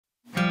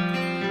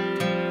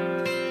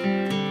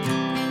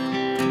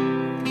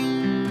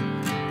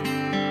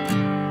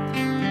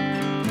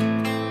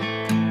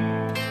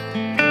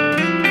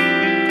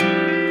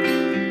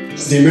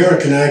The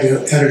American Ag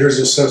Editors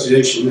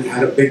Association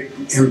had a big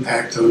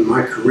impact on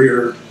my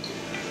career.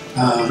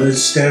 It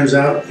stands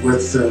out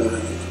with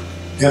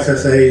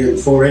FFA and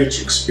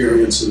 4-H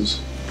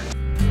experiences.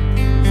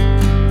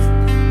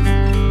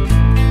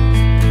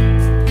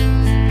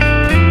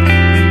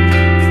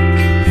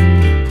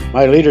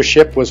 My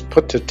leadership was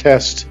put to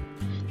test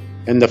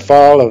in the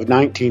fall of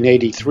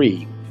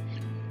 1983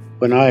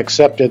 when I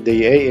accepted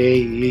the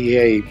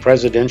AAEA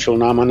presidential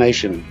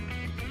nomination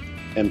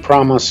and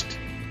promised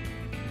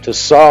to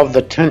solve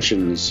the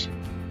tensions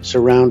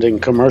surrounding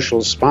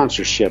commercial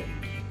sponsorship.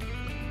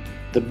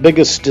 The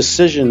biggest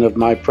decision of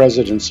my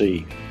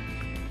presidency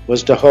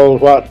was to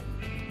hold what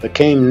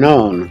became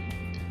known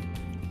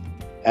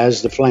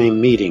as the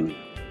Flame Meeting.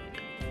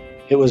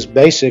 It was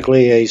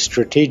basically a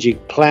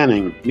strategic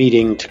planning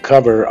meeting to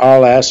cover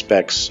all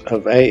aspects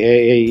of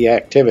AAE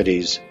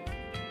activities,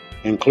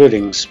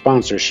 including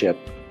sponsorship.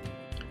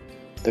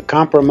 The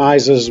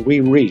compromises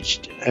we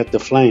reached at the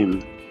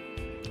Flame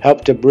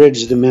helped to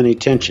bridge the many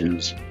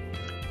tensions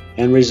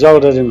and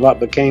resulted in what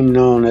became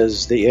known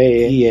as the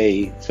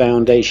AAEA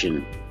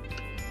Foundation,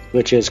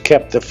 which has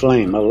kept the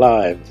Flame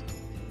alive.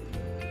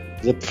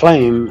 The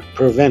Flame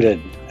prevented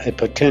a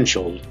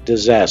potential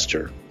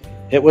disaster.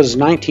 It was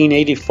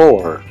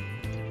 1984,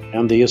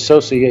 and the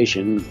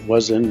association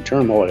was in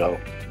turmoil.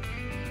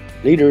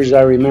 Leaders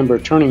I remember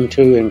turning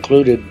to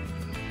included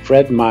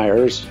Fred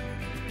Myers,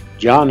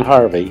 John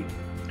Harvey,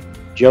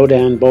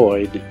 Jodan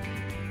Boyd,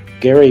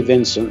 Gary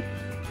Vincent,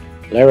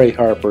 Larry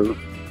Harper,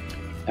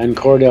 and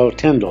Cordell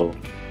Tyndall.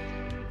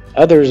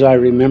 Others I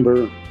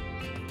remember,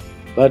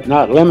 but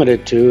not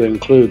limited to,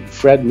 include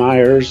Fred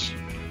Myers,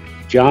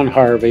 John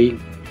Harvey,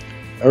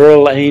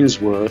 Earl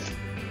Ainsworth,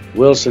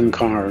 Wilson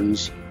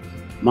Carnes,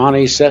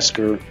 Monty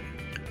Sesker,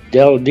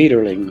 Del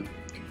Dieterling,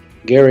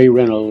 Gary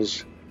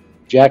Reynolds,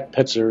 Jack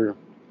Pitzer,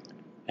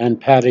 and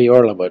Patty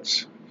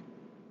Orlowitz.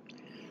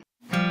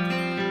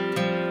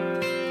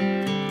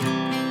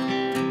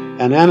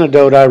 An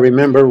anecdote I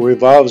remember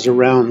revolves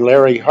around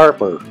Larry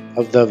Harper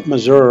of the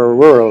Missouri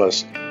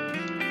Ruralist.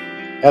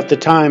 At the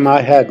time,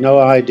 I had no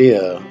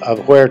idea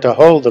of where to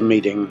hold the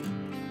meeting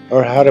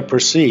or how to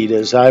proceed,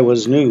 as I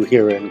was new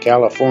here in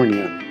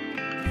California.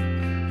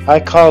 I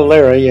called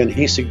Larry and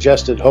he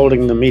suggested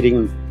holding the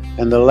meeting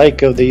in the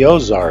Lake of the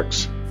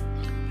Ozarks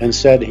and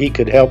said he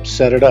could help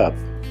set it up.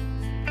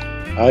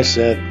 I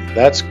said,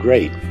 "That's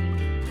great."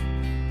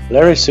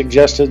 Larry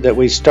suggested that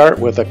we start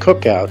with a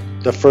cookout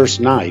the first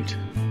night.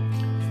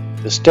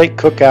 The state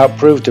cookout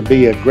proved to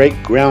be a great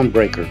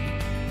groundbreaker,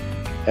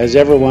 as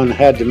everyone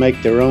had to make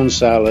their own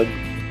salad,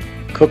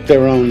 cook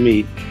their own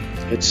meat,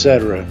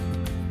 etc.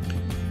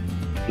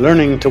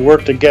 Learning to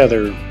work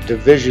together,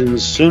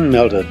 divisions soon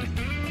melted,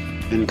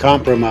 and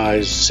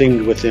compromise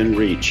seemed within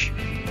reach.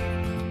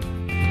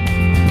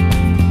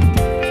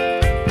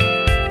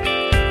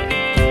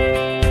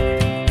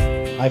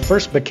 I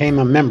first became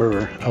a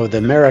member of the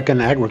American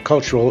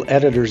Agricultural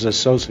Editors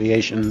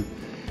Association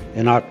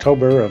in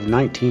October of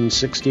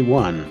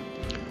 1961,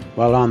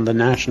 while on the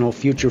National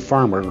Future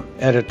Farmer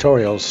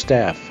editorial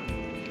staff.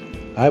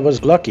 I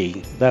was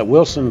lucky that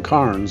Wilson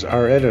Carnes,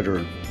 our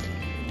editor,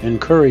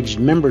 encouraged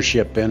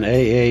membership in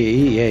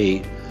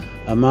AAEA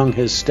among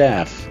his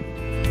staff.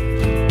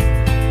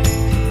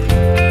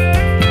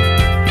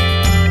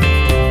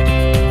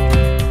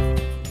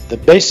 The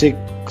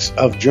basics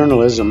of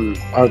journalism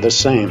are the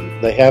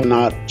same. They have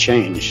not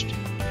changed.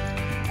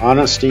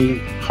 Honesty,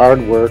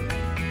 hard work,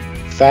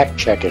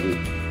 fact-checking,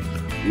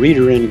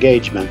 reader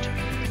engagement,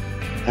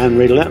 and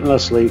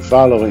relentlessly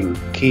following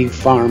key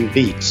farm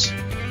beats.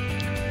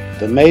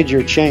 The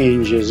major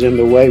change is in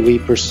the way we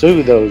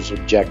pursue those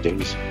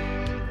objectives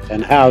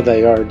and how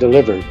they are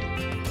delivered.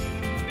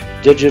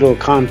 Digital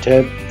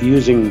content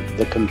using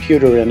the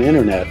computer and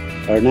internet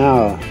are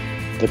now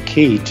the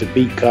key to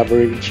beat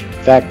coverage,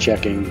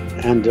 fact-checking,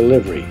 and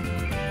delivery.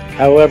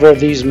 However,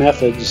 these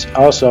methods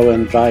also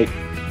invite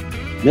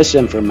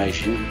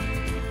misinformation,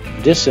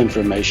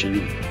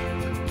 disinformation,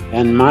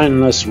 and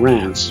mindless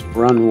rants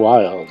run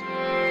wild.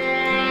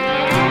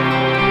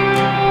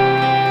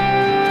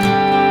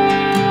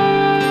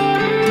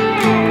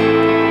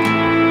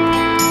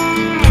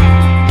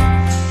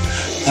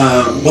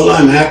 Well,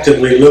 I'm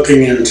actively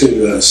looking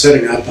into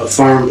setting up a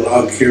farm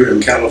blog here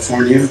in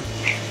California.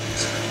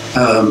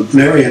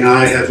 Mary and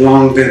I have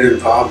long been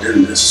involved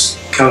in this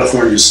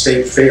California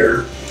State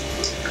Fair.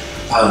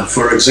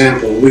 For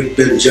example, we've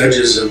been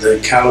judges of the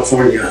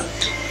California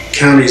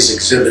Counties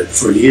exhibit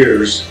for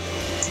years,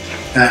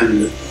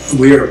 and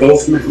we are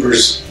both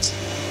members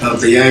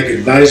of the Ag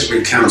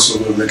Advisory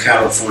Council of the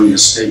California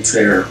State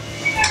Fair.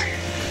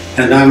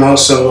 And I'm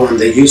also on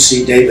the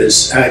UC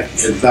Davis Ag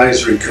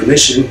Advisory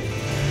Commission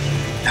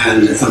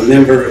and a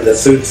member of the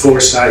Food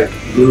Foresight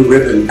Blue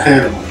Ribbon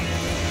Panel,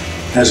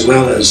 as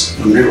well as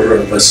a member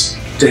of a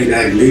State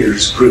Ag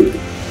Leaders Group.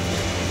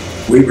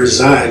 We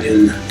reside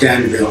in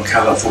Danville,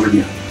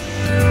 California.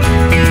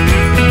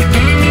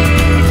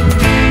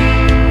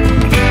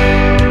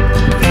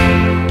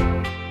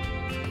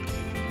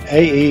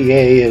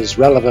 AAEA is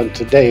relevant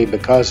today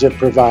because it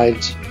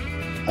provides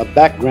a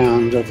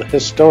background of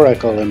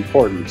historical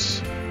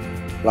importance,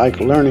 like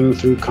learning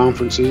through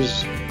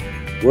conferences,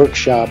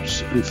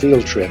 workshops, and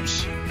field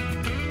trips.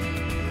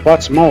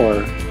 What's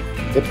more,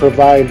 it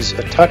provides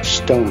a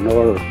touchstone,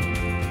 or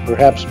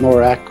perhaps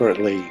more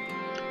accurately,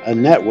 a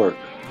network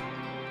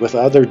with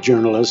other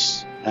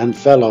journalists and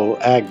fellow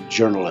ag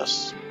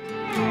journalists.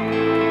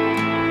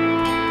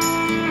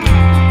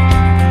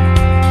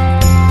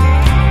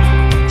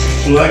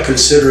 Well, I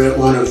consider it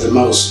one of the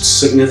most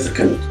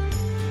significant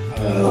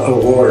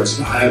awards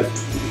I've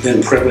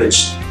been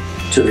privileged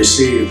to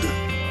receive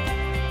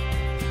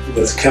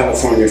with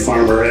California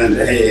Farmer and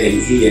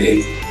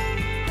AAEA,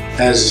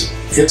 as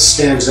it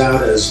stands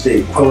out as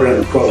the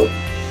quote-unquote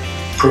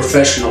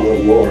professional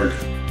award.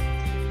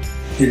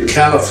 In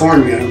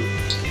California,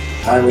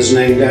 I was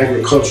named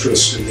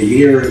Agriculturist of the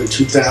Year in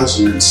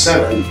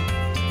 2007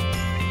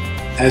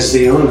 as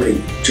the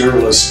only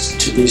journalist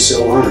to be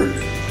so honored.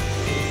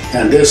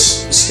 And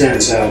this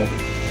stands out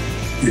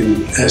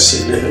as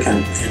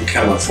significant in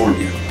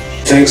California.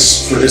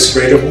 Thanks for this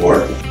great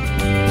award.